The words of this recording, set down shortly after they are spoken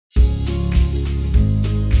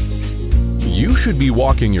You should be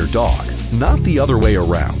walking your dog, not the other way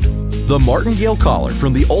around. The Martingale Collar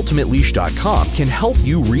from theultimateleash.com can help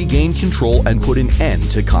you regain control and put an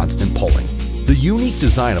end to constant pulling. The unique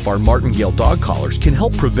design of our Martingale dog collars can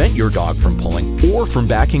help prevent your dog from pulling or from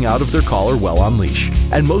backing out of their collar while on leash.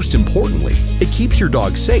 And most importantly, it keeps your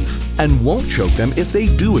dog safe and won't choke them if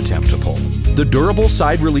they do attempt to pull. The durable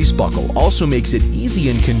side release buckle also makes it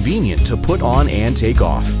easy and convenient to put on and take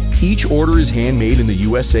off. Each order is handmade in the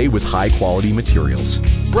USA with high-quality materials.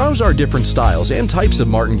 Browse our different styles and types of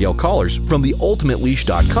Martingale collars from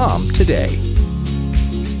theultimateleash.com today.